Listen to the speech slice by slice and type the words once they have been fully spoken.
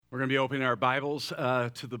We're going to be opening our Bibles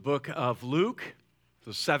to the book of Luke,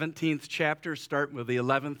 the 17th chapter, starting with the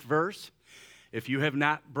 11th verse. If you have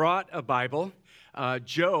not brought a Bible,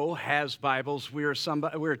 Joe has Bibles. We're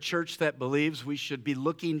a church that believes we should be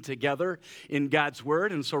looking together in God's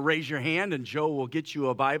Word, and so raise your hand and Joe will get you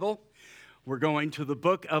a Bible. We're going to the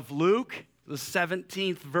book of Luke, the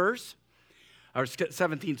 17th verse, or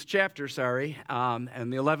 17th chapter,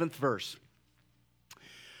 and the 11th verse.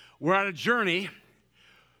 We're on a journey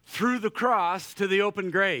through the cross to the open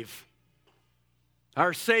grave.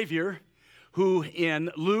 Our Savior, who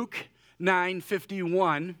in Luke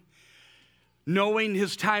 9:51, knowing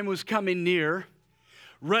his time was coming near,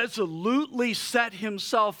 resolutely set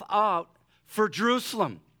himself out for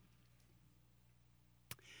Jerusalem.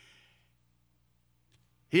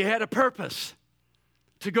 He had a purpose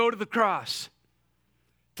to go to the cross,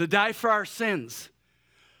 to die for our sins,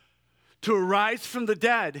 to arise from the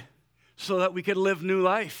dead so that we could live new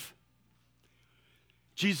life.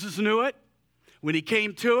 Jesus knew it. When he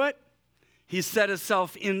came to it, he set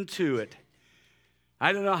himself into it.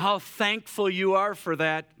 I don't know how thankful you are for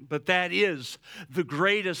that, but that is the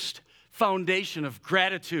greatest foundation of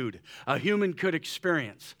gratitude a human could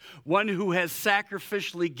experience. One who has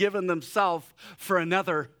sacrificially given themselves for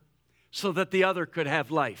another so that the other could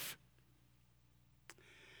have life.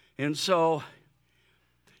 And so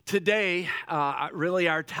today, really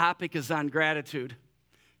our topic is on gratitude.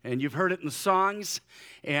 And you've heard it in the songs,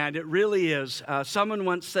 and it really is. Someone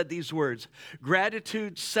once said these words: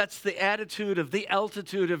 gratitude sets the attitude of the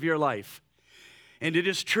altitude of your life. And it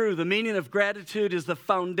is true. The meaning of gratitude is the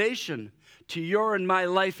foundation to your and my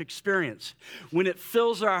life experience. When it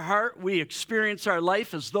fills our heart, we experience our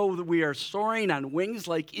life as though we are soaring on wings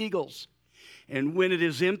like eagles. And when it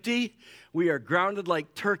is empty, we are grounded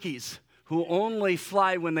like turkeys who only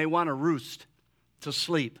fly when they want to roost, to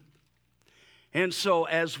sleep. And so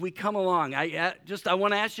as we come along, I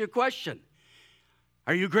want to ask you a question.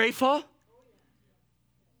 Are you grateful?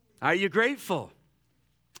 Are you grateful?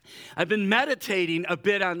 I've been meditating a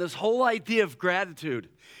bit on this whole idea of gratitude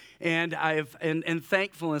and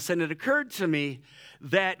thankfulness, and it occurred to me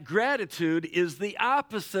that gratitude is the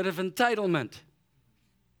opposite of entitlement.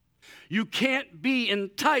 You can't be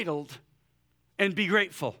entitled and be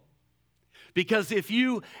grateful. Because if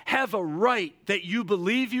you have a right that you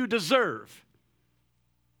believe you deserve,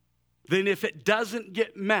 then if it doesn't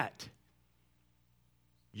get met,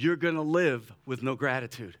 you're going to live with no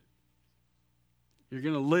gratitude. You're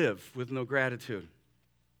going to live with no gratitude.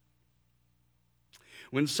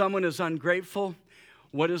 When someone is ungrateful,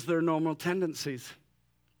 what is their normal tendencies?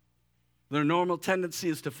 Their normal tendency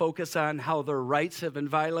is to focus on how their rights have been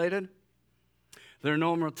violated. Their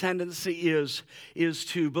normal tendency is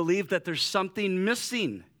to believe that there's something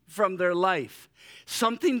missing from their life,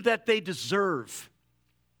 something that they deserve.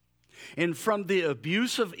 And from the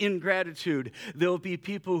abuse of ingratitude, there'll be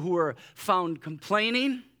people who are found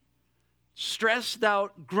complaining, stressed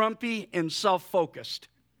out, grumpy, and self-focused.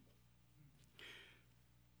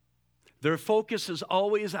 Their focus is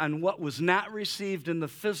always on what was not received in the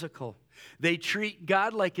physical. They treat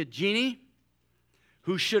God like a genie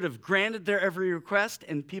who should have granted their every request,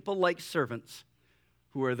 and people like servants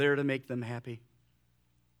who are there to make them happy.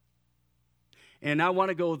 And I want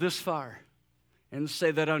to go this far and say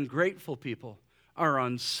that ungrateful people are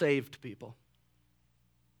unsaved people.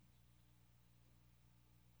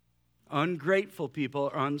 Ungrateful people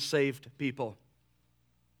are unsaved people.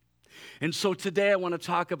 And so today I want to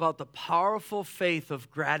talk about the powerful faith of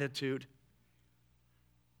gratitude.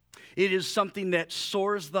 It is something that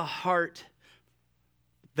soars the heart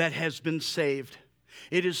that has been saved.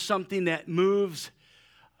 It is something that moves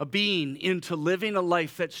a being into living a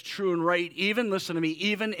life that's true and right, even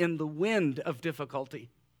in the wind of difficulty.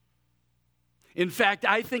 In fact,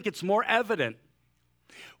 I think it's more evident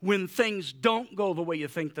when things don't go the way you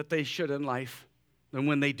think that they should in life than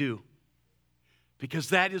when they do. Because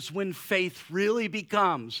that is when faith really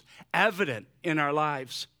becomes evident in our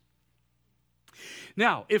lives.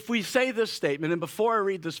 Now, if we say this statement, and before I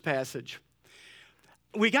read this passage,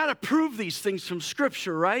 we got to prove these things from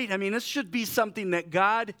Scripture, right? I mean, this should be something that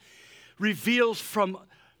God reveals from,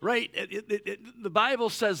 right? The Bible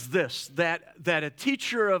says this, that a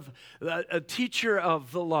teacher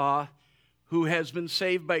of the law who has been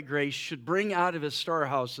saved by grace should bring out of his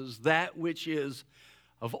storehouses that which is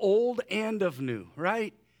of old and of new,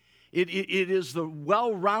 right? It is the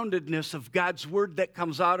well-roundedness of God's word that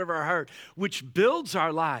comes out of our heart, which builds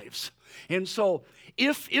our lives. And so,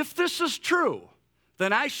 if this is true,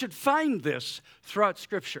 then I should find this throughout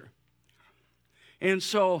Scripture. And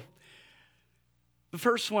so, The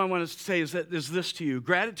first one I want to say is this to you.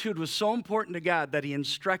 Gratitude was so important to God that he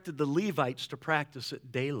instructed the Levites to practice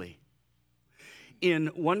it daily. In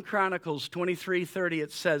 1 Chronicles 23:30,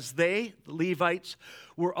 it says, they, the Levites,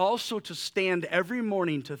 were also to stand every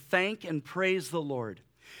morning to thank and praise the Lord.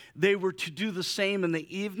 They were to do the same in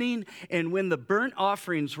the evening and when the burnt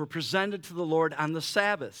offerings were presented to the Lord on the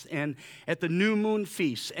Sabbath and at the new moon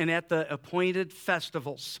feasts and at the appointed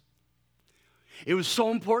festivals. It was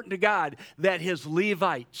so important to God that his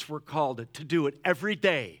Levites were called to do it every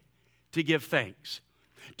day to give thanks.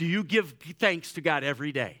 Do you give thanks to God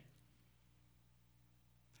every day?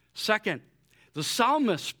 Second, the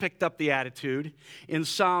psalmist picked up the attitude in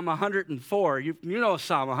Psalm 104. You know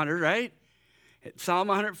Psalm 100, right? Psalm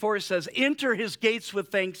 104 says, enter his gates with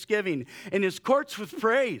thanksgiving and his courts with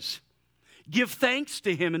praise. Give thanks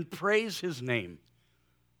to him and praise his name.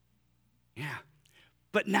 Yeah.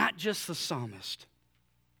 But not just the psalmist.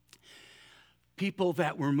 People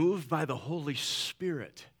that were moved by the Holy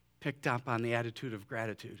Spirit picked up on the attitude of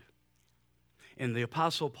gratitude. And the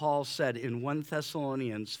Apostle Paul said in 1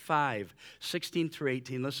 Thessalonians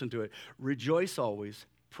 5:16-18, listen to it, rejoice always,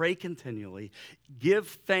 pray continually, give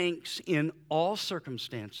thanks in all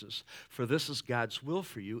circumstances, for this is God's will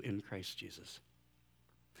for you in Christ Jesus.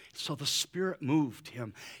 So the Spirit moved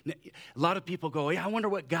him. A lot of people go, I wonder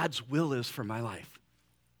what God's will is for my life.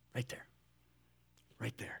 Right there.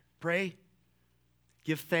 Right there. Pray,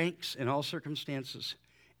 give thanks in all circumstances,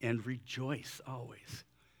 and rejoice always.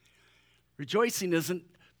 Rejoicing isn't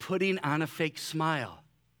putting on a fake smile.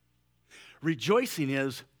 Rejoicing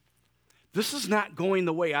is, this is not going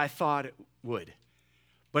the way I thought it would,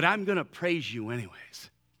 but I'm going to praise you anyways.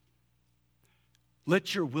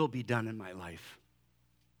 Let your will be done in my life,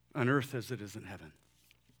 on earth as it is in heaven.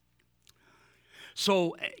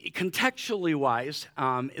 So contextually wise,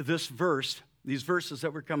 these verses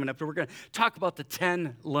that we're coming up to, we're going to talk about the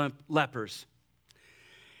 10 lepers.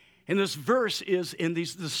 And this verse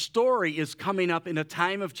the story is coming up in a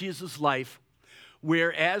time of Jesus' life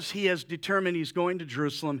where as he has determined he's going to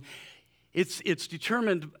Jerusalem, it's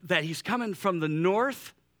determined that he's coming from the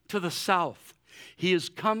north to the south. He has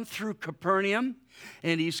come through Capernaum,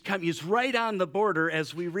 and he's right on the border,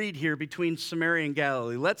 as we read here, between Samaria and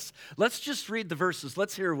Galilee. Let's just read the verses.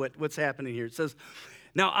 Let's hear what's happening here. It says,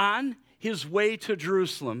 now on his way to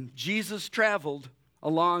Jerusalem, Jesus traveled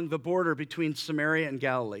along the border between Samaria and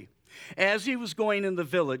Galilee. As he was going in the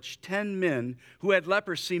village, 10 men who had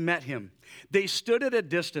leprosy met him. They stood at a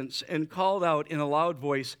distance and called out in a loud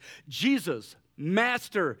voice, Jesus,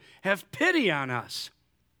 Master, have pity on us.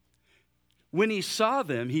 When he saw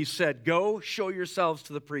them, he said, go show yourselves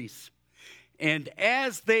to the priests. And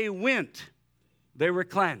as they went, they were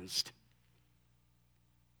cleansed.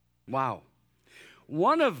 Wow.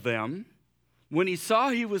 One of them, when he saw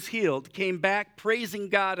he was healed, came back praising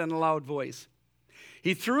God in a loud voice.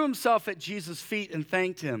 He threw himself at Jesus' feet and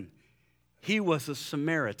thanked him. He was a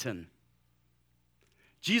Samaritan.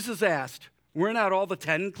 Jesus asked, were not all the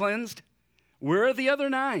 10 cleansed? Where are the other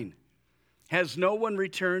 9? Has no one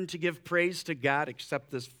returned to give praise to God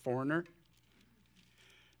except this foreigner?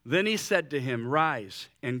 Then he said to him, rise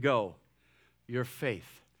and go. Your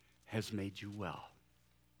faith has made you well.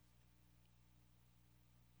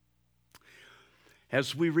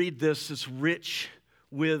 As we read this, it's rich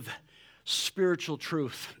with spiritual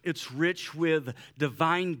truth. It's rich with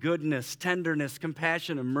divine goodness, tenderness,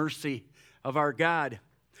 compassion, and mercy of our God.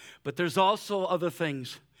 But there's also other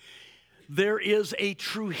things. There is a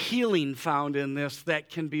true healing found in this that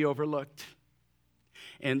can be overlooked.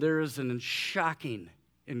 And there is a shocking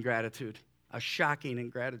ingratitude.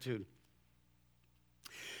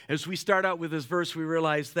 As we start out with this verse, we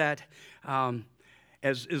realize that,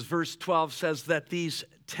 as verse 12 says, that these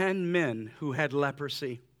 10 men who had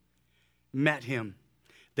leprosy met him.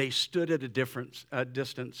 They stood at a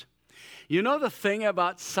distance. You know the thing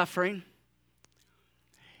about suffering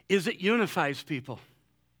is it unifies people.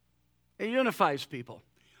 It unifies people.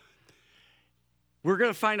 We're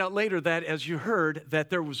going to find out later that, as you heard, that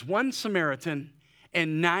there was one Samaritan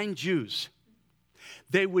and 9 Jews.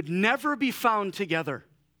 They would never be found together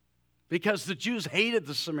because the Jews hated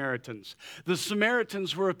the Samaritans. The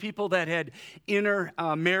Samaritans were a people that had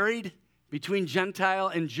intermarried between Gentile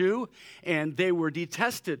and Jew, and they were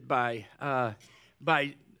detested by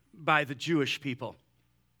the Jewish people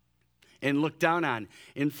and looked down on.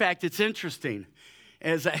 In fact, it's interesting.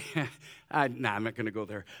 I'm not going to go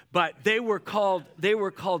there. But they were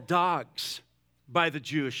called dogs by the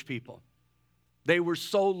Jewish people. They were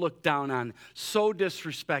so looked down on, so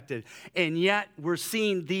disrespected, and yet we're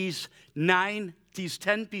seeing these 10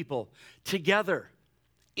 people together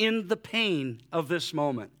in the pain of this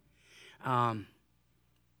moment.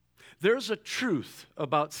 There's a truth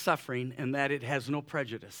about suffering, and that it has no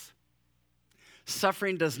prejudice.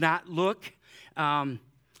 Suffering does not look on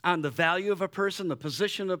the value of a person, the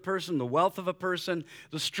position of a person, the wealth of a person,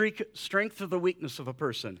 the strength or the weakness of a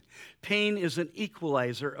person. Pain is an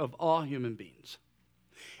equalizer of all human beings.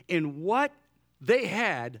 And what they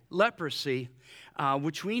had, leprosy,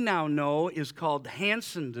 which we now know is called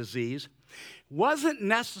Hansen disease, wasn't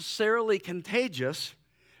necessarily contagious,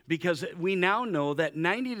 because we now know that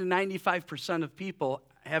 90 to 95% of people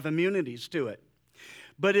have immunities to it.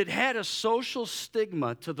 But it had a social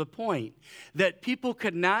stigma to the point that people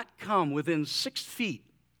could not come within 6 feet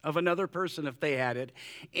of another person if they had it.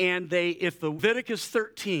 And if the Leviticus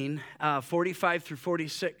 13, 45 through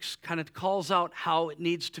 46 kind of calls out how it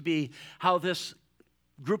needs to be, how this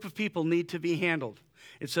group of people need to be handled.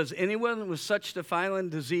 It says, anyone with such defiling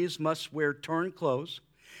disease must wear torn clothes,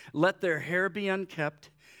 let their hair be unkept,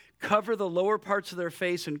 cover the lower parts of their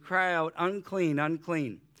face, and cry out, unclean,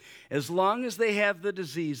 unclean. As long as they have the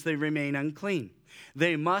disease, they remain unclean.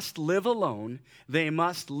 They must live alone. They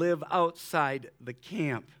must live outside the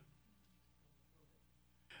camp.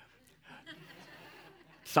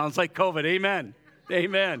 Sounds like COVID. Amen.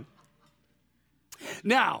 Amen.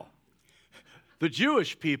 Now, the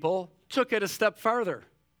Jewish people took it a step farther.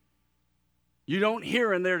 You don't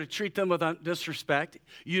hear in there to treat them with disrespect.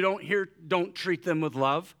 You don't hear, don't treat them with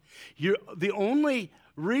love. The only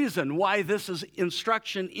reason why this is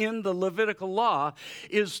instruction in the Levitical law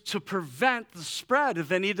is to prevent the spread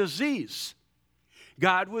of any disease.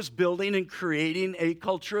 God was building and creating a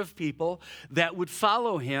culture of people that would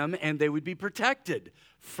follow him, and they would be protected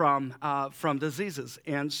from diseases.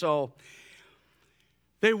 And so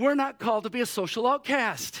they were not called to be a social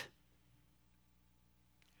outcast.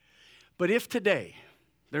 But if today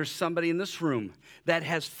there's somebody in this room that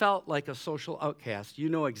has felt like a social outcast, you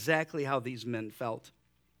know exactly how these men felt.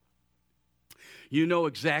 You know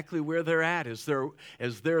exactly where they're at as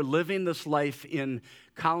they're living this life in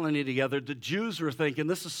colony together. The Jews were thinking,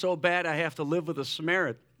 this is so bad I have to live with a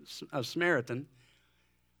Samaritan.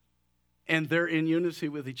 And they're in unity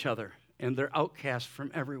with each other, and they're outcast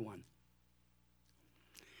from everyone.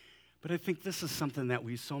 But I think this is something that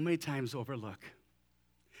we so many times overlook.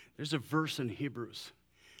 There's a verse in Hebrews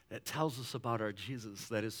that tells us about our Jesus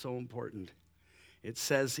that is so important. It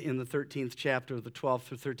says in the 13th chapter, the 12th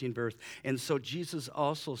through 13th verse, and so Jesus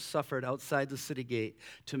also suffered outside the city gate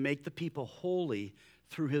to make the people holy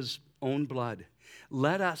through his own blood.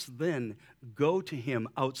 Let us then go to him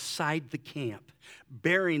outside the camp,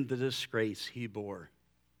 bearing the disgrace he bore.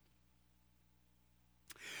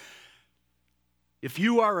 If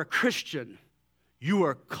you are a Christian, you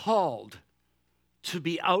are called to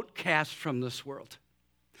be outcast from this world.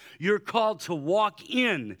 You're called to walk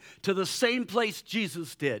in to the same place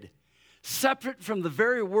Jesus did, separate from the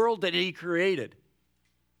very world that he created,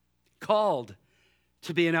 called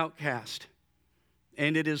to be an outcast.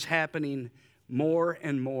 And it is happening more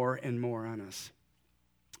and more and more on us.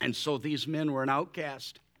 And so these men were an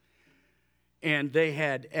outcast. And they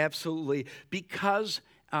had absolutely, because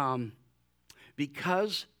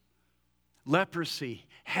leprosy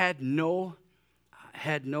had no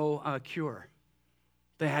cure.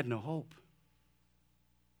 They had no hope.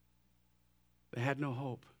 They had no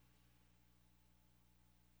hope.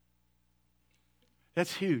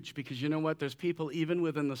 That's huge, because you know what? There's people even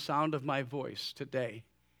within the sound of my voice today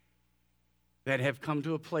that have come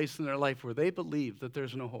to a place in their life where they believe that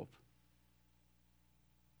there's no hope.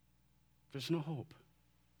 There's no hope.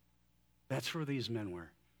 That's where these men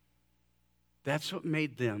were. That's what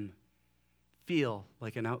made them feel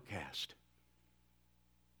like an outcast.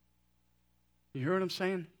 You hear what I'm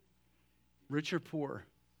saying? Rich or poor,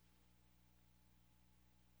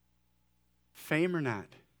 fame or not,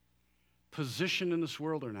 position in this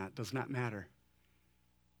world or not, does not matter.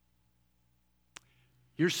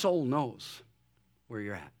 Your soul knows where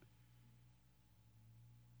you're at.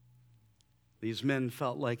 These men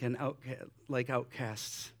felt like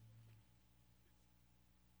outcasts.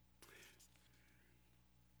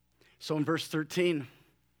 So in verse 13,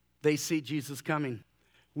 they see Jesus coming.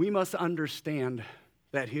 We must understand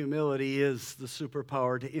that humility is the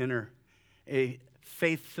superpower to enter a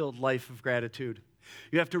faith-filled life of gratitude.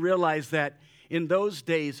 You have to realize that in those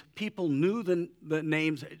days, people knew the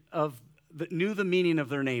meaning of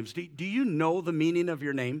their names. Do you know the meaning of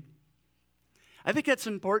your name? I think that's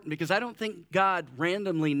important, because I don't think God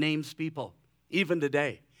randomly names people, even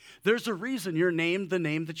today. There's a reason you're named the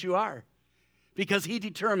name that you are, because he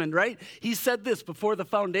determined, right? He said this, before the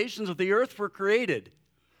foundations of the earth were created.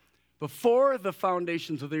 Before the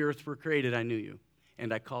foundations of the earth were created, I knew you,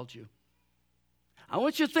 and I called you. I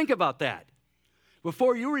want you to think about that.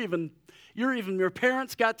 Before your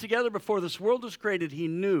parents got together, before this world was created, he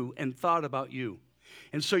knew and thought about you.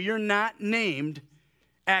 And so you're not named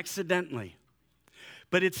accidentally.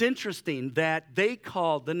 But it's interesting that they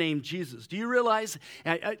called the name Jesus. Do you realize,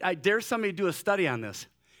 I dare somebody to do a study on this.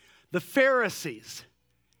 The Pharisees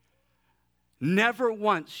never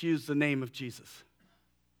once used the name of Jesus.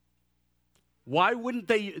 Why wouldn't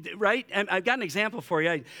they, right? And I've got an example for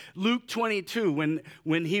you. Luke 22, when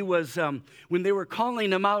they were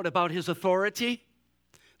calling him out about his authority,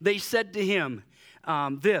 they said to him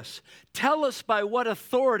this, tell us by what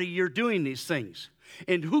authority you're doing these things,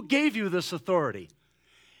 and who gave you this authority?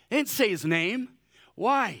 They didn't say his name.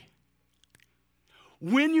 Why?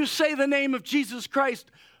 When you say the name of Jesus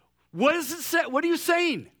Christ, what does it say? What are you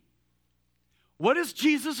saying? What does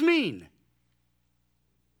Jesus mean?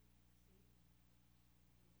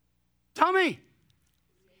 Tell me.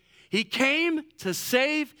 He came to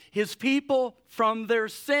save his people from their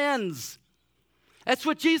sins. That's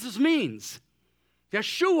what Jesus means.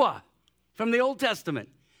 Yeshua from the Old Testament.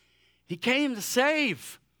 He came to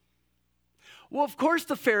save. Well, of course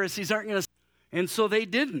the Pharisees aren't going to, and so they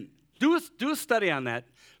didn't. Do a study on that.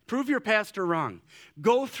 Prove your pastor wrong.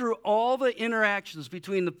 Go through all the interactions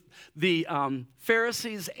between the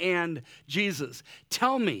Pharisees and Jesus.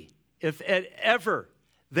 Tell me if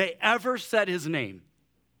they ever said his name.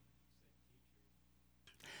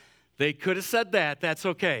 They could have said that. That's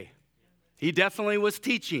okay. He definitely was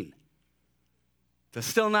teaching. That's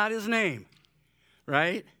still not his name,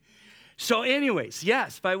 right? So anyways,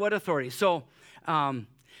 yes, by what authority? So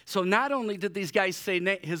not only did these guys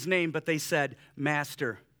say his name, but they said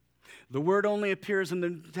master. The word only appears in the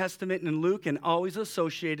New Testament and in Luke and always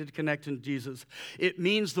associated, connected to Jesus. It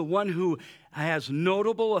means the one who has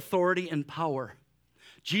notable authority and power.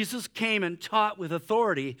 Jesus came and taught with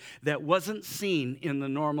authority that wasn't seen in the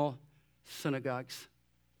normal synagogues.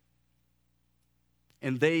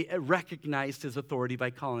 And they recognized his authority by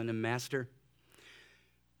calling him master.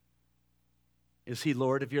 Is he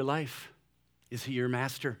Lord of your life? Is he your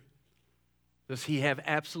master? Does he have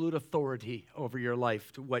absolute authority over your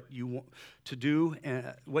life to what you want to do,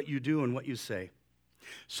 what you do and what you say?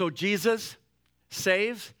 So Jesus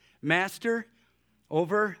saves, master,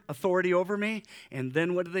 over, authority over me. And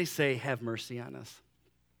then what do they say? Have mercy on us.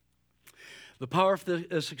 The power of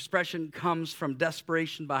this expression comes from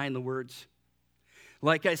desperation behind the words.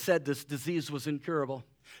 Like I said, this disease was incurable.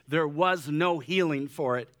 There was no healing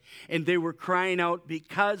for it. And they were crying out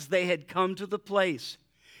because they had come to the place.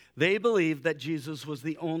 They believed that Jesus was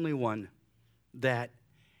the only one that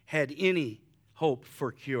had any hope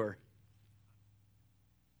for cure.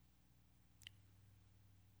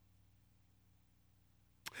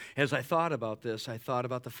 As I thought about this, I thought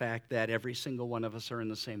about the fact that every single one of us are in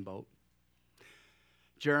the same boat.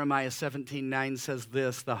 Jeremiah 17:9 says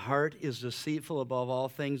this, the heart is deceitful above all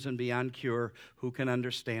things and beyond cure. Who can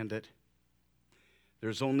understand it?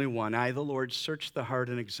 There's only one. I, the Lord, search the heart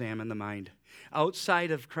and examine the mind.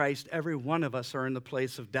 Outside of Christ, every one of us are in the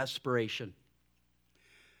place of desperation.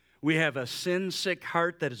 We have a sin-sick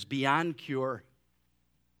heart that is beyond cure.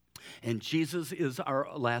 And Jesus is our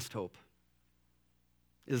last hope.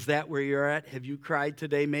 Is that where you're at? Have you cried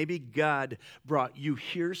today? Maybe God brought you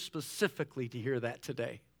here specifically to hear that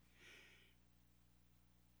today.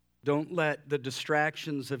 Don't let the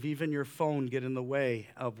distractions of even your phone get in the way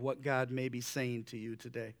of what God may be saying to you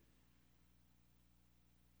today.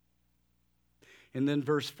 And then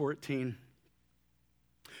verse 14.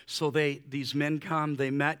 So these men come,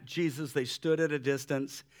 they met Jesus, they stood at a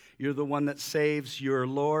distance. You're the one that saves, you're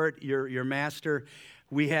Lord, you're your master.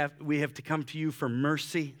 We have to come to you for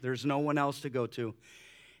mercy. There's no one else to go to.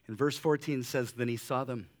 And verse 14 says, then he saw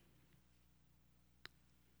them.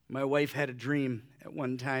 My wife had a dream at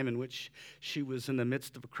one time in which she was in the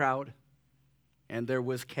midst of a crowd, and there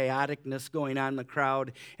was chaoticness going on in the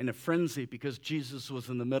crowd and a frenzy because Jesus was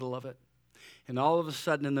in the middle of it. And all of a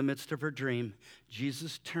sudden, in the midst of her dream,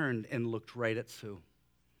 Jesus turned and looked right at Sue.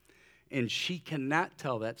 And she cannot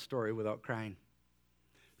tell that story without crying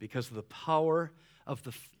because of the power of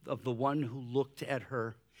the one who looked at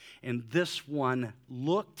her. And this one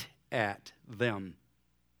looked at them.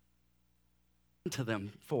 To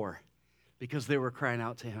them because they were crying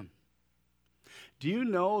out to him. Do you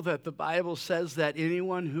know that the Bible says that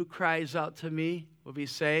anyone who cries out to me will be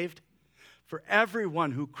saved? For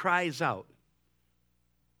everyone who cries out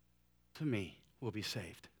to me will be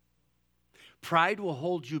saved. Pride will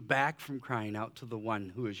hold you back from crying out to the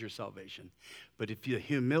one who is your salvation. But if your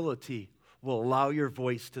humility will allow your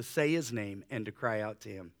voice to say his name and to cry out to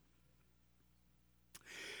him.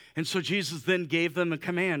 And so Jesus then gave them a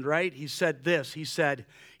command, right? He said this. He said,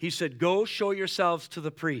 go show yourselves to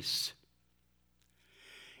the priests.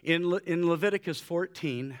 In Leviticus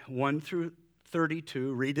 14, 1 through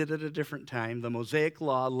 32, read it at a different time, the Mosaic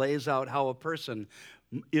law lays out how a person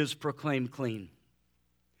is proclaimed clean.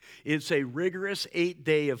 It's a rigorous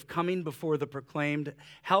 8-day of coming before the proclaimed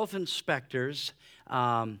health inspectors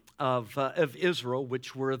of Israel,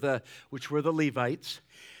 which were the Levites.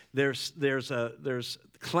 There's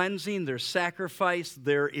cleansing, there's sacrifice,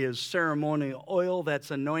 there is ceremonial oil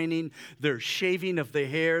that's anointing, there's shaving of the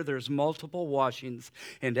hair, there's multiple washings,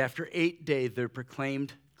 and after 8 days they're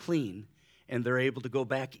proclaimed clean, and they're able to go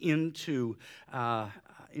back into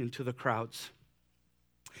the crowds.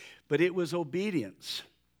 But it was obedience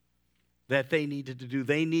that they needed to do.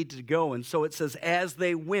 They needed to go, and so it says, as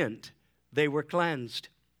they went, they were cleansed.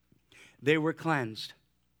 They were cleansed.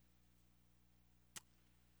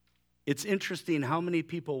 It's interesting how many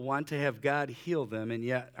people want to have God heal them and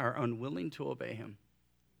yet are unwilling to obey him.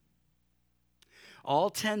 All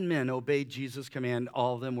 10 men obeyed Jesus' command.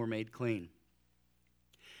 All of them were made clean.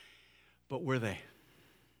 But were they?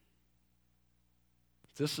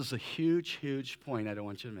 This is a huge, huge point I don't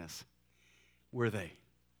want you to miss. Were they?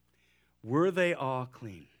 Were they all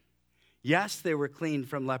clean? Yes, they were clean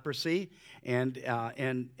from leprosy and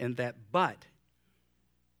that, but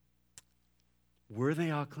were they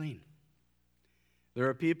all clean? There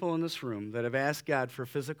are people in this room that have asked God for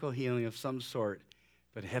physical healing of some sort,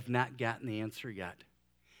 but have not gotten the answer yet.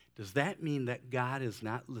 Does that mean that God is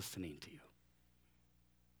not listening to you?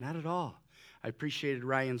 Not at all. I appreciated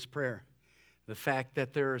Ryan's prayer. The fact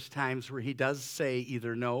that there are times where he does say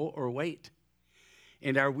either no or wait.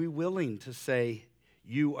 And are we willing to say,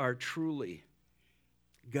 you are truly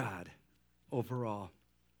God over all?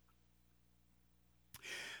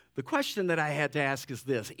 The question that I had to ask is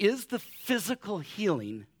this: is the physical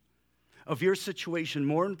healing of your situation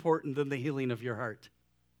more important than the healing of your heart?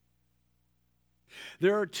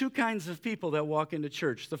 There are two kinds of people that walk into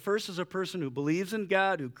church. The first is a person who believes in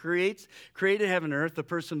God, who created heaven and earth. The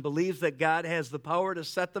person believes that God has the power to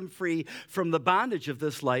set them free from the bondage of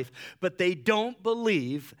this life, but they don't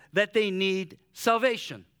believe that they need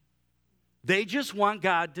salvation. They just want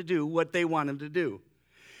God to do what they want him to do.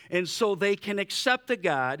 And so they can accept a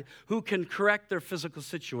God who can correct their physical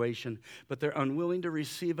situation, but they're unwilling to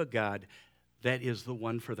receive a God that is the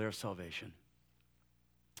one for their salvation.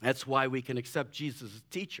 That's why we can accept Jesus as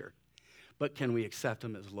teacher, but can we accept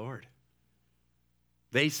him as Lord?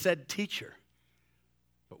 They said teacher,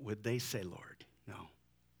 but would they say Lord?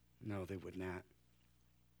 No, they would not.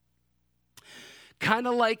 Kind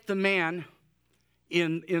of like the man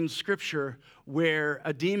in Scripture where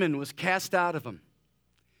a demon was cast out of him.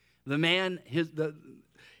 The man,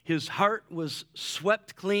 his heart was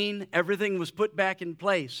swept clean. Everything was put back in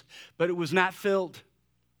place, but it was not filled.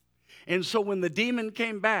 And so when the demon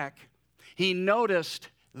came back, he noticed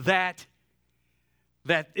that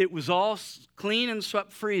it was all clean and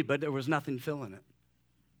swept free, but there was nothing filling it.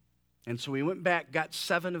 And so he went back, got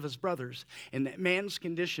 7 of his brothers, and that man's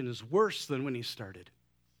condition is worse than when he started.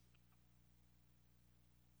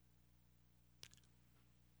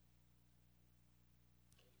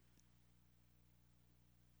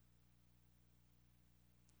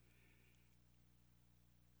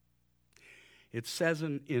 It says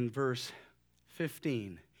in verse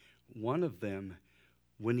 15, one of them,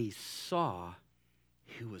 when he saw,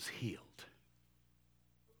 he was healed.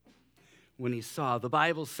 When he saw, the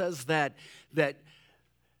Bible says that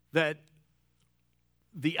the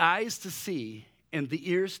eyes to see and the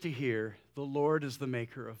ears to hear, the Lord is the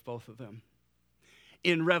maker of both of them.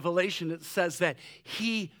 In Revelation, it says that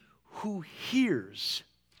he who hears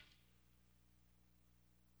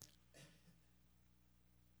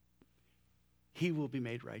he will be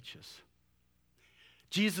made righteous.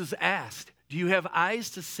 Jesus asked, do you have eyes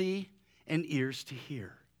to see and ears to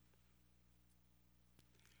hear?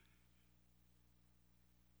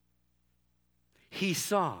 He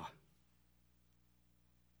saw.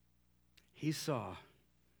 He saw.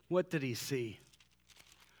 What did he see?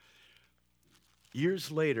 Years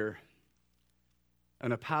later,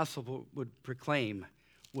 an apostle would proclaim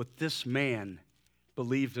what this man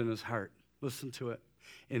believed in his heart. Listen to it.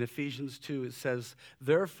 In Ephesians 2, it says,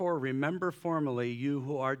 therefore remember formerly you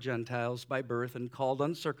who are Gentiles by birth and called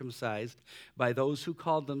uncircumcised by those who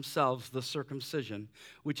called themselves the circumcision,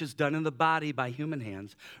 which is done in the body by human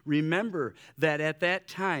hands. Remember that at that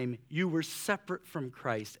time you were separate from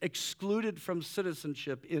Christ, excluded from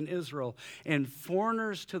citizenship in Israel, and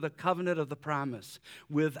foreigners to the covenant of the promise,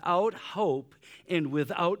 without hope and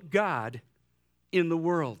without God in the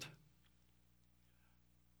world.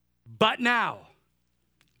 But now,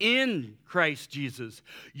 in Christ Jesus.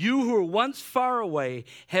 You who were once far away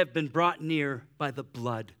have been brought near by the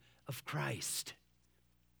blood of Christ.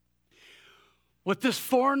 What this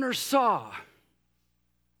foreigner saw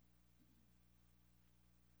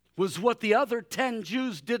was what the other 10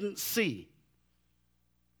 Jews didn't see.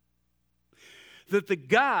 That the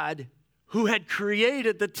God who had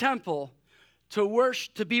created the temple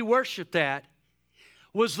to be worshiped at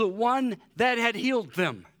was the one that had healed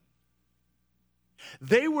them.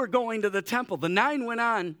 They were going to the temple. The 9 went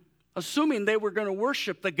on assuming they were going to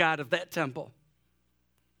worship the God of that temple.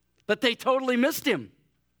 But they totally missed him.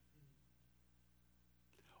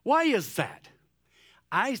 Why is that?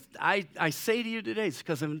 I say to you today, it's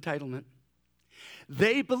because of entitlement.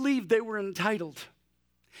 They believed they were entitled.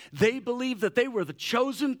 They believed that they were the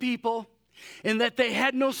chosen people and that they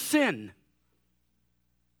had no sin.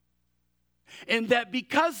 And that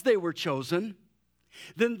because they were chosen,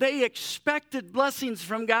 then they expected blessings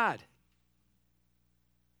from God.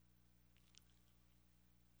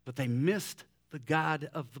 But they missed the God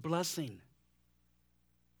of the blessing.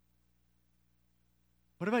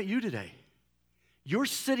 What about you today? You're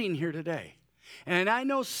sitting here today, and I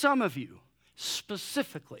know some of you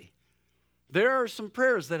specifically, there are some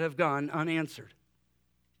prayers that have gone unanswered.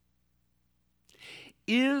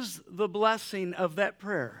 Is the blessing of that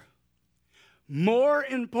prayer more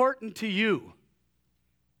important to you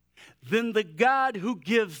than the God who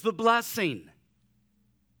gives the blessing?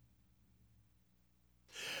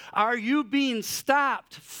 Are you being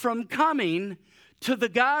stopped from coming to the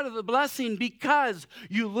God of the blessing because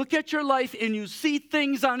you look at your life and you see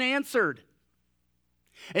things unanswered?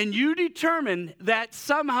 And you determine that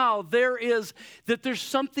somehow there's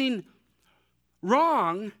something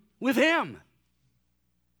wrong with him.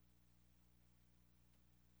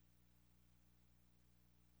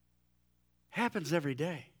 Happens every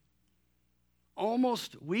day.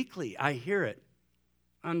 Almost weekly, I hear it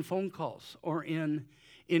on phone calls or in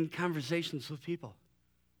conversations with people.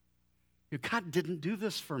 God didn't do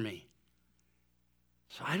this for me,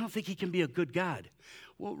 so I don't think he can be a good God.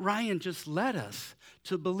 Well, Ryan just led us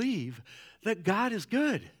to believe that God is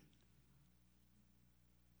good.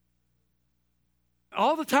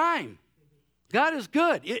 All the time. God is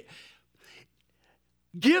good.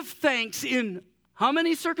 Give thanks in how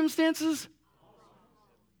many circumstances?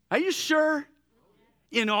 Are you sure?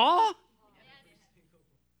 In all?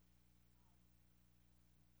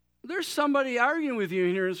 There's somebody arguing with you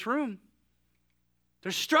here in this room.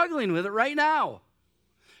 They're struggling with it right now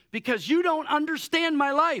because you don't understand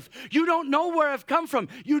my life. You don't know where I've come from.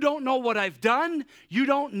 You don't know what I've done. You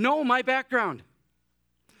don't know my background.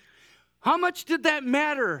 How much did that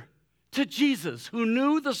matter to Jesus, who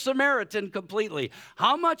knew the Samaritan completely?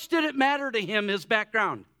 How much did it matter to him, his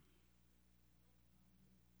background?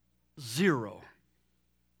 0.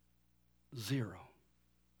 0.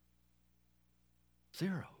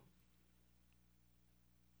 0.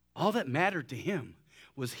 All that mattered to him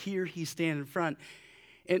was here he stand in front.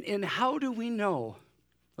 And how do we know,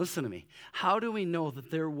 listen to me, how do we know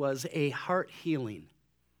that there was a heart healing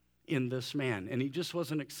in this man? And he just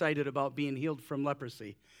wasn't excited about being healed from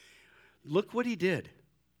leprosy. Look what he did.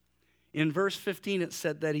 In verse 15, it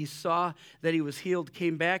said that he saw that he was healed,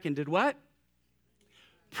 came back, and did what?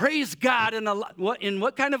 Praise God in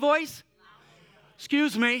what kind of voice?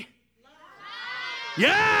 Excuse me.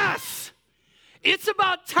 Yes! It's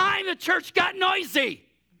about time the church got noisy.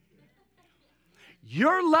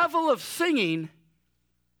 Your level of singing,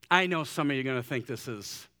 I know some of you are going to think this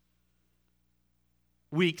is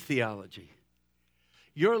weak theology.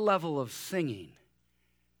 Your level of singing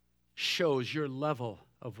shows your level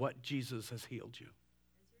of what Jesus has healed you.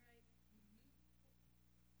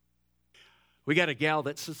 We got a gal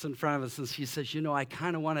that sits in front of us and she says, I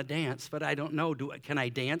kind of want to dance, but I don't know. Can I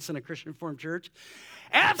dance in a Christian Reformed church?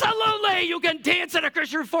 Absolutely, you can dance in a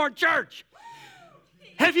Christian Reformed church.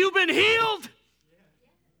 Have you been healed?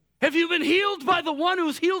 Have you been healed by the one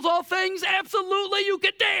who's healed all things? Absolutely, you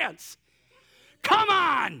can dance. Come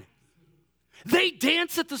on. They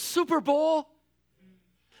dance at the Super Bowl.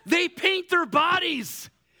 They paint their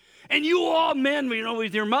bodies. And you all men,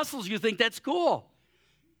 with your muscles, you think that's cool.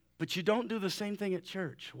 But you don't do the same thing at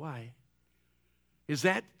church. Why? Is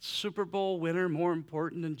that Super Bowl winner more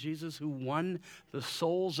important than Jesus, who won the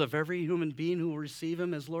souls of every human being who will receive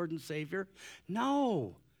him as Lord and Savior?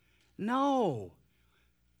 No.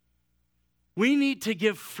 We need to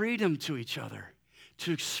give freedom to each other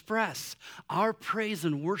to express our praise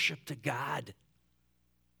and worship to God.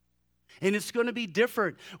 And it's going to be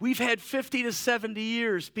different. We've had 50 to 70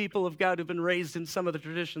 years, people of God who've been raised in some of the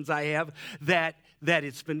traditions I have, that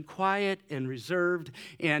it's been quiet and reserved.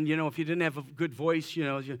 And, if you didn't have a good voice,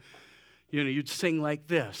 you'd sing like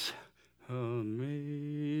this.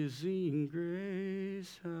 Amazing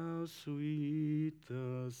grace, how sweet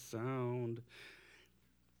the sound.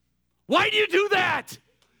 Why do you do that?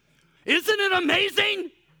 Isn't it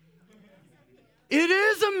amazing? It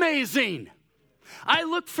is amazing. I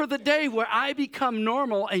look for the day where I become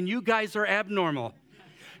normal and you guys are abnormal.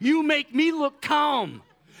 You make me look calm.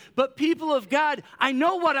 But people of God, I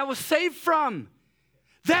know what I was saved from.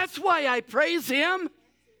 That's why I praise him.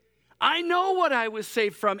 I know what I was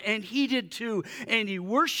saved from, and he did too. And he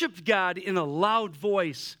worshiped God in a loud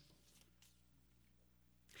voice.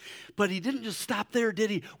 But he didn't just stop there, did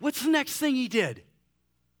he? What's the next thing he did?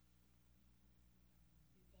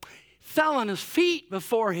 Fell on his feet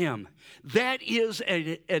before him. That is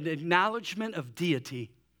an acknowledgement of deity.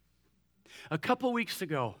 A couple weeks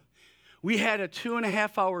ago, we had a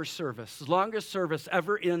 2.5-hour service, the longest service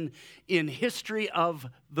ever in history of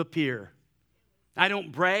the pier. I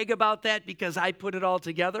don't brag about that because I put it all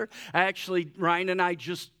together. Ryan and I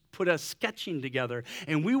just put a sketching together,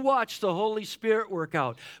 and we watched the Holy Spirit work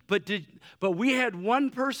out. But we had one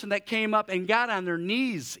person that came up and got on their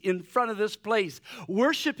knees in front of this place,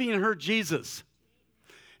 worshiping her Jesus.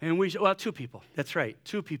 And two people. That's right,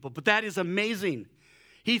 2 people. But that is amazing.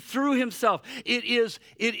 He threw himself. It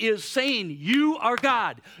is saying, you are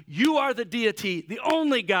God. You are the deity, the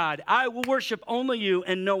only God. I will worship only you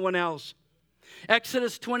and no one else.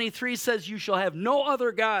 Exodus 23 says, you shall have no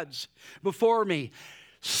other gods before me.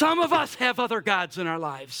 Some of us have other gods in our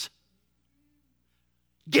lives.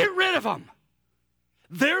 Get rid of them.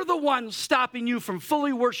 They're the ones stopping you from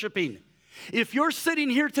fully worshiping. If you're sitting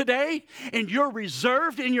here today and you're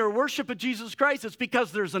reserved in your worship of Jesus Christ, it's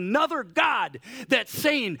because there's another God that's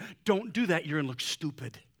saying, don't do that, you're going to look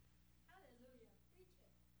stupid.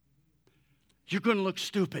 You're going to look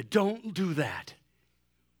stupid. Don't do that.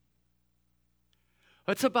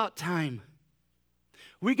 It's about time.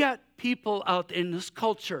 We got people out in this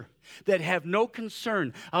culture that have no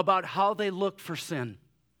concern about how they look for sin.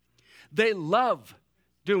 They love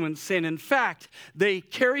doing sin. In fact, they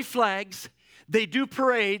carry flags, they do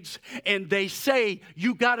parades, and they say,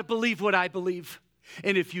 you got to believe what I believe.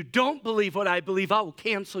 And if you don't believe what I believe, I will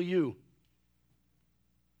cancel you.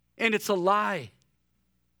 And it's a lie.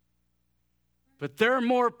 But they're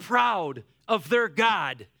more proud of their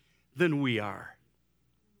God than we are.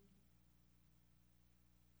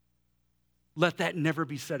 Let that never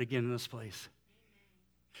be said again in this place.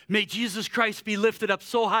 May Jesus Christ be lifted up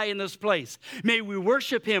so high in this place. May we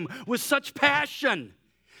worship him with such passion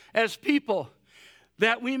as people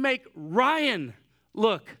that we make Ryan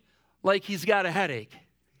look like he's got a headache.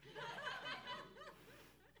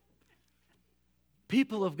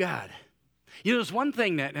 People of God. There's one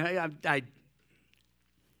thing that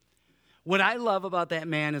what I love about that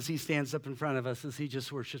man as he stands up in front of us is he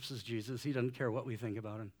just worships his Jesus. He doesn't care what we think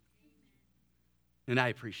about him. And I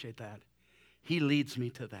appreciate that. He leads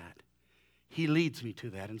me to that. He leads me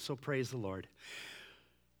to that. And so praise the Lord.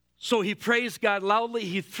 So he praised God loudly.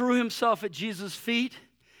 He threw himself at Jesus' feet.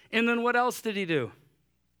 And then what else did he do?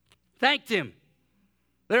 Thanked him.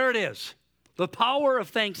 There it is. The power of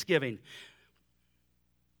thanksgiving.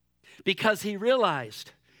 Because he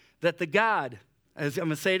realized that the God, as I'm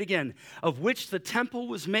going to say it again, of which the temple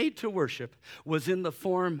was made to worship, was in the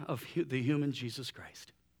form of the human Jesus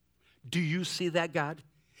Christ. Do you see that God?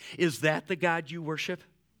 Is that the God you worship?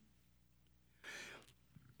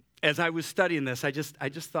 As I was studying this, I just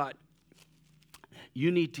thought, you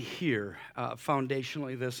need to hear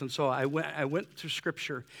foundationally this. And so I went through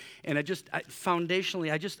Scripture, and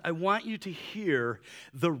foundationally, I want you to hear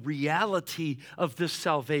the reality of this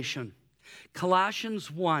salvation. Colossians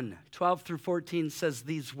 1:12-14 says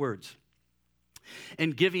these words,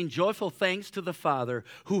 and giving joyful thanks to the Father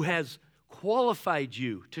who has qualified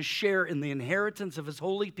you to share in the inheritance of his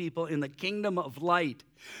holy people in the kingdom of light.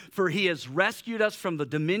 For he has rescued us from the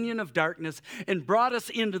dominion of darkness and brought us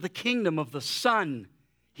into the kingdom of the Son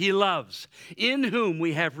he loves, in whom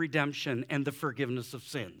we have redemption and the forgiveness of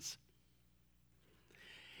sins.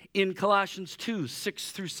 In Colossians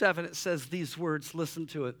 2:6-7, it says these words, listen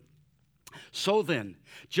to it. So then,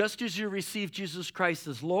 just as you received Jesus Christ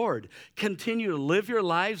as Lord, continue to live your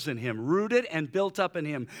lives in him, rooted and built up in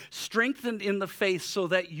him, strengthened in the faith so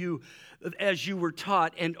that you, as you were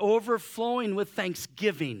taught, and overflowing with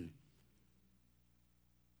thanksgiving.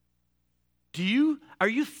 Are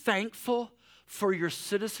you thankful for your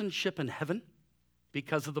citizenship in heaven?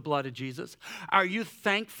 because of the blood of Jesus? Are you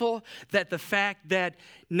thankful that the fact that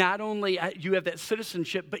not only you have that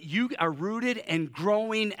citizenship, but you are rooted and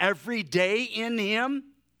growing every day in him?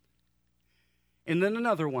 And then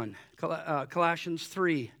another one, Colossians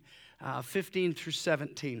 3, 15 through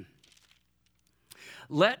 17.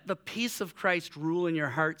 Let the peace of Christ rule in your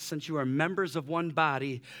hearts, since you are members of one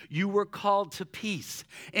body. You were called to peace,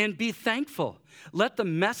 and be thankful. Let the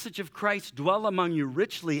message of Christ dwell among you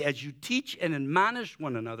richly as you teach and admonish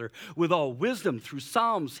one another with all wisdom through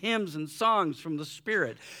psalms, hymns, and songs from the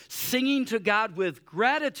Spirit, singing to God with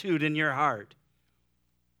gratitude in your heart.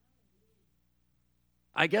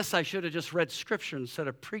 I guess I should have just read Scripture instead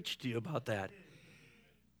of preached to you about that.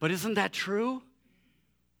 But isn't that true?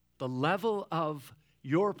 The level of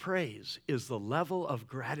your praise is the level of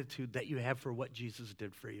gratitude that you have for what Jesus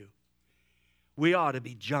did for you. We ought to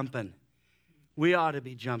be jumping. We ought to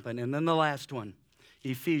be jumping. And then the last one,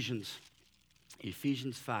 Ephesians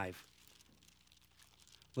 5.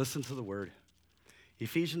 Listen to the word.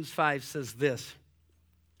 Ephesians 5 says this: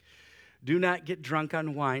 do not get drunk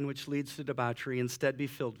on wine, which leads to debauchery. Instead, be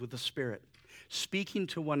filled with the Spirit, speaking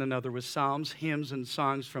to one another with psalms, hymns, and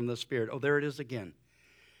songs from the Spirit. Oh, there it is again.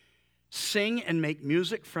 Sing and make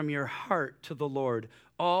music from your heart to the Lord,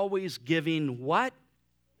 always giving what?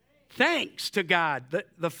 Thanks to God,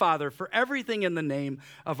 the Father, for everything in the name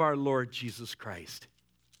of our Lord Jesus Christ.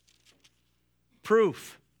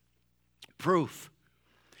 Proof.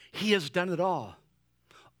 He has done it all.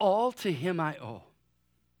 All to him I owe.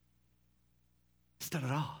 He's done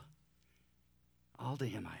it all. All to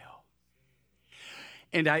him I owe.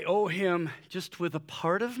 And I owe him just with a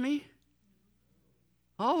part of me?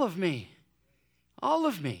 All of me. All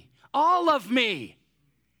of me. All of me.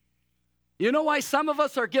 You know why some of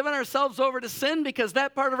us are giving ourselves over to sin? Because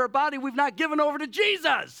that part of our body we've not given over to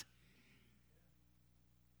Jesus.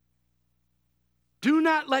 Do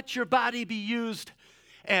not let your body be used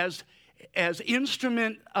as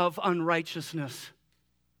instrument of unrighteousness.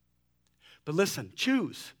 But listen,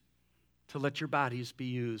 choose to let your bodies be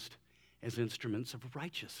used as instruments of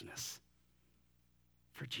righteousness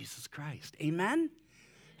for Jesus Christ. Amen?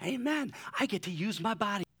 Amen. I get to use my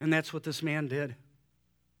body. And that's what this man did.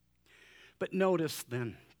 But notice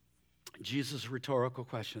then, Jesus' rhetorical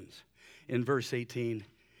questions. In verse 17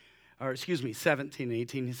 and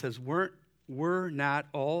 18, he says, were not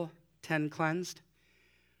all 10 cleansed?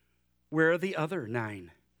 Where are the other 9?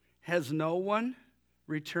 Has no one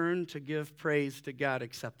returned to give praise to God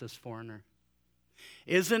except this foreigner?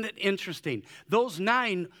 Isn't it interesting? Those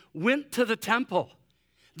 9 went to the temple.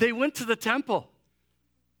 They went to the temple.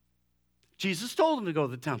 Jesus told them to go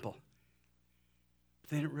to the temple. But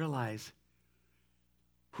they didn't realize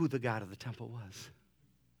who the God of the temple was.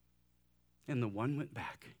 And the one went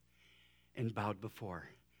back and bowed before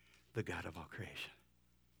the God of all creation.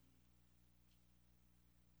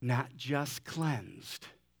 Not just cleansed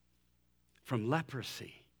from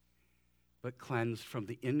leprosy, but cleansed from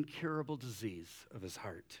the incurable disease of his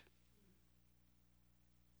heart.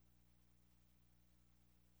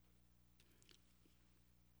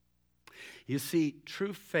 You see,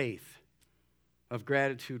 true faith of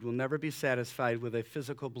gratitude will never be satisfied with a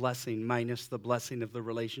physical blessing minus the blessing of the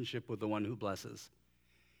relationship with the one who blesses.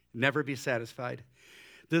 Never be satisfied.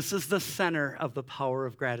 This is the center of the power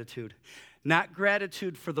of gratitude. Not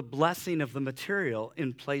gratitude for the blessing of the material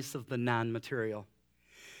in place of the non-material.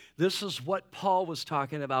 This is what Paul was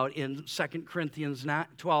talking about in 2 Corinthians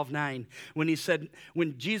 12:9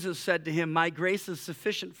 when Jesus said to him, my grace is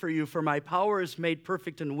sufficient for you, for my power is made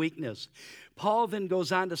perfect in weakness. Paul then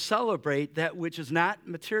goes on to celebrate that which is not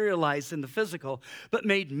materialized in the physical, but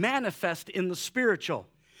made manifest in the spiritual.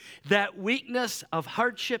 That weakness of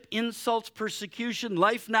hardship, insults, persecution,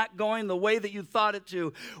 life not going the way that you thought it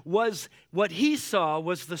to, was what he saw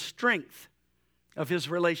was the strength of his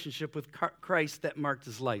relationship with Christ that marked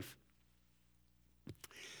his life.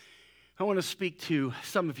 I want to speak to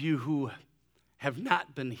some of you who have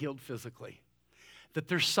not been healed physically, that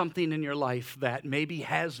there's something in your life that maybe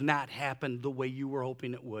has not happened the way you were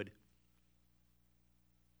hoping it would.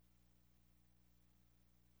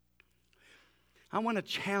 I want to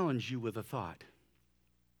challenge you with a thought.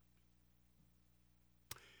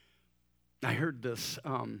 I heard this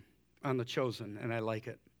on The Chosen, and I like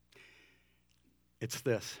it. It's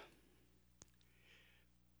this.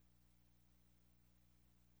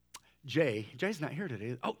 Jay's not here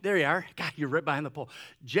today. Oh, there you are. God, you're right behind the pole.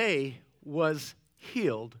 Jay was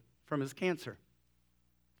healed from his cancer.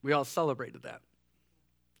 We all celebrated that.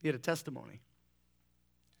 He had a testimony.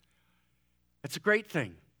 It's a great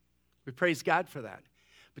thing. We praise God for that.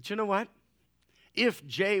 But you know what? If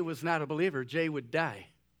Jay was not a believer, Jay would die.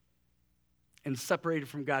 and separated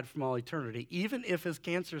from God from all eternity, even if his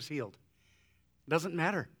cancer is healed. It doesn't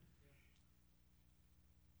matter.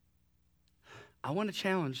 I want to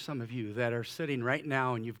challenge some of you that are sitting right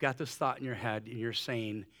now and you've got this thought in your head and you're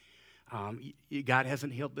saying, God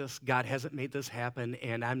hasn't healed this, God hasn't made this happen,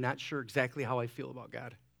 and I'm not sure exactly how I feel about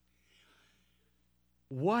God.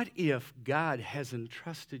 What if God has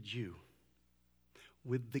entrusted you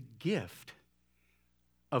with the gift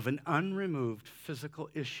of an unremoved physical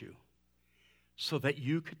issue so that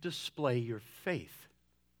you could display your faith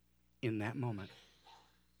in that moment?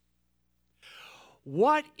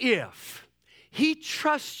 What if he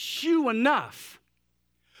trusts you enough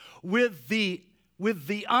with the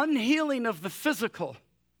unhealing of the physical,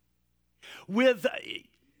 with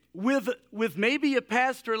maybe a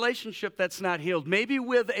past relationship that's not healed, maybe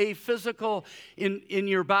with a physical in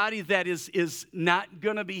your body that is not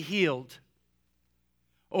going to be healed,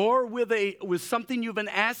 or with something you've been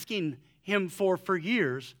asking him for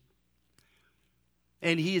years,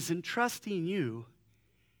 and he is entrusting you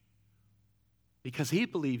because he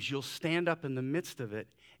believes you'll stand up in the midst of it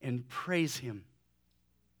and praise him.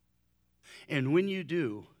 And when you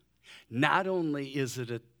do, not only is it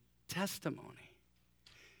a testimony,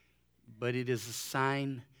 but it is a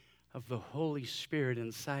sign of the Holy Spirit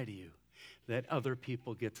inside of you that other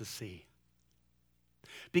people get to see.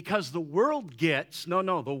 Because the world gets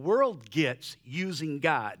using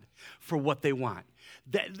God for what they want.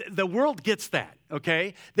 The world gets that,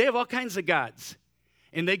 okay? They have all kinds of gods.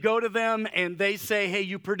 And they go to them and they say, hey,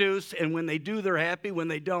 you produce. And when they do, they're happy. When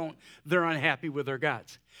they don't, they're unhappy with their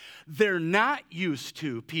gods. They're not used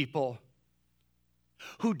to people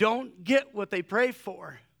who don't get what they pray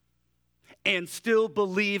for and still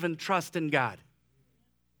believe and trust in God.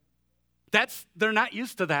 They're not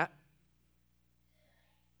used to that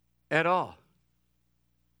at all.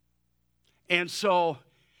 And so,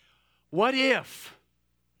 what if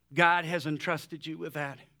God has entrusted you with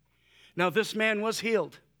that? Now, this man was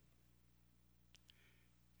healed.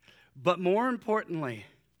 But more importantly,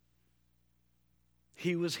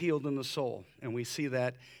 he was healed in the soul. And we see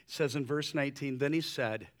that. It says in verse 19, then he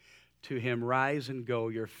said to him, rise and go,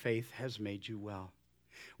 your faith has made you well.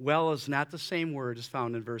 Well is not the same word as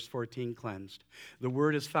found in verse 14, cleansed. The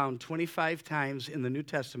word is found 25 times in the New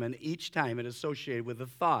Testament, each time it is associated with the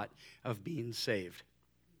thought of being saved.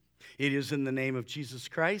 It is in the name of Jesus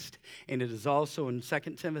Christ, and it is also in 2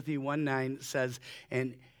 Timothy 1:9 says,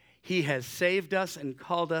 and he has saved us and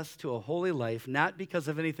called us to a holy life, not because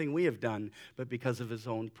of anything we have done, but because of his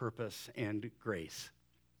own purpose and grace.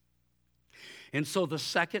 And so the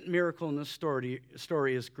second miracle in this story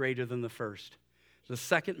is greater than the first. The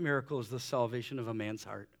second miracle is the salvation of a man's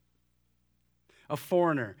heart. A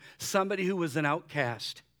foreigner, somebody who was an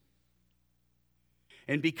outcast.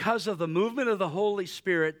 And because of the movement of the Holy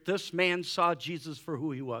Spirit, this man saw Jesus for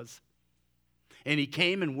who he was. And he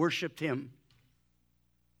came and worshiped him.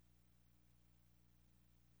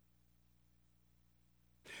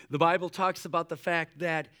 The Bible talks about the fact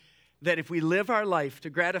that if we live our life to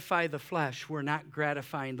gratify the flesh, we're not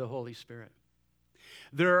gratifying the Holy Spirit.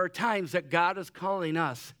 There are times that God is calling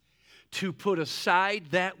us to put aside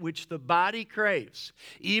that which the body craves,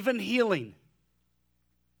 even healing,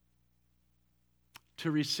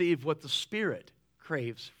 to receive what the Spirit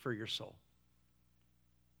craves for your soul.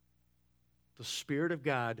 The Spirit of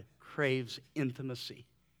God craves intimacy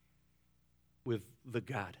with the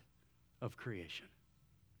God of creation.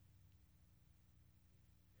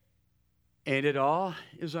 And it all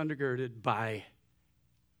is undergirded by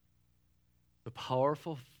the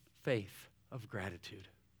powerful faith of gratitude.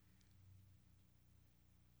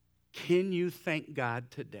 Can you thank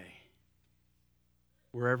God today?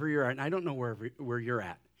 Wherever you're at, and I don't know where you're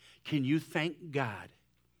at. Can you thank God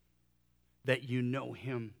that you know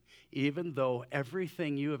him, even though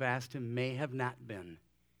everything you have asked him may have not been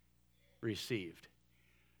received?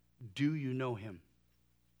 Do you know him?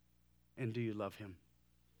 And do you love him?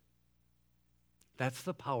 That's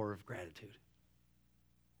the power of gratitude.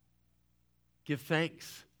 Give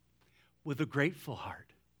thanks with a grateful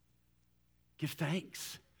heart. Give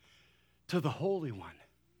thanks to the Holy One.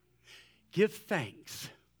 Give thanks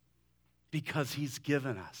because he's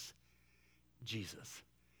given us Jesus,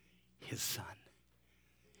 his Son.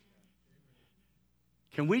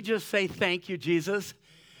 Can we just say thank you, Jesus?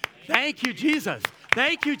 Thank you, Jesus.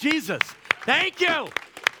 Thank you, Jesus. Thank you.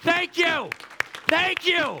 Thank you. Thank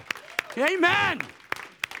you. Amen.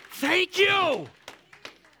 Thank you.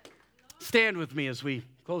 Stand with me as we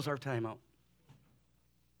close our time out.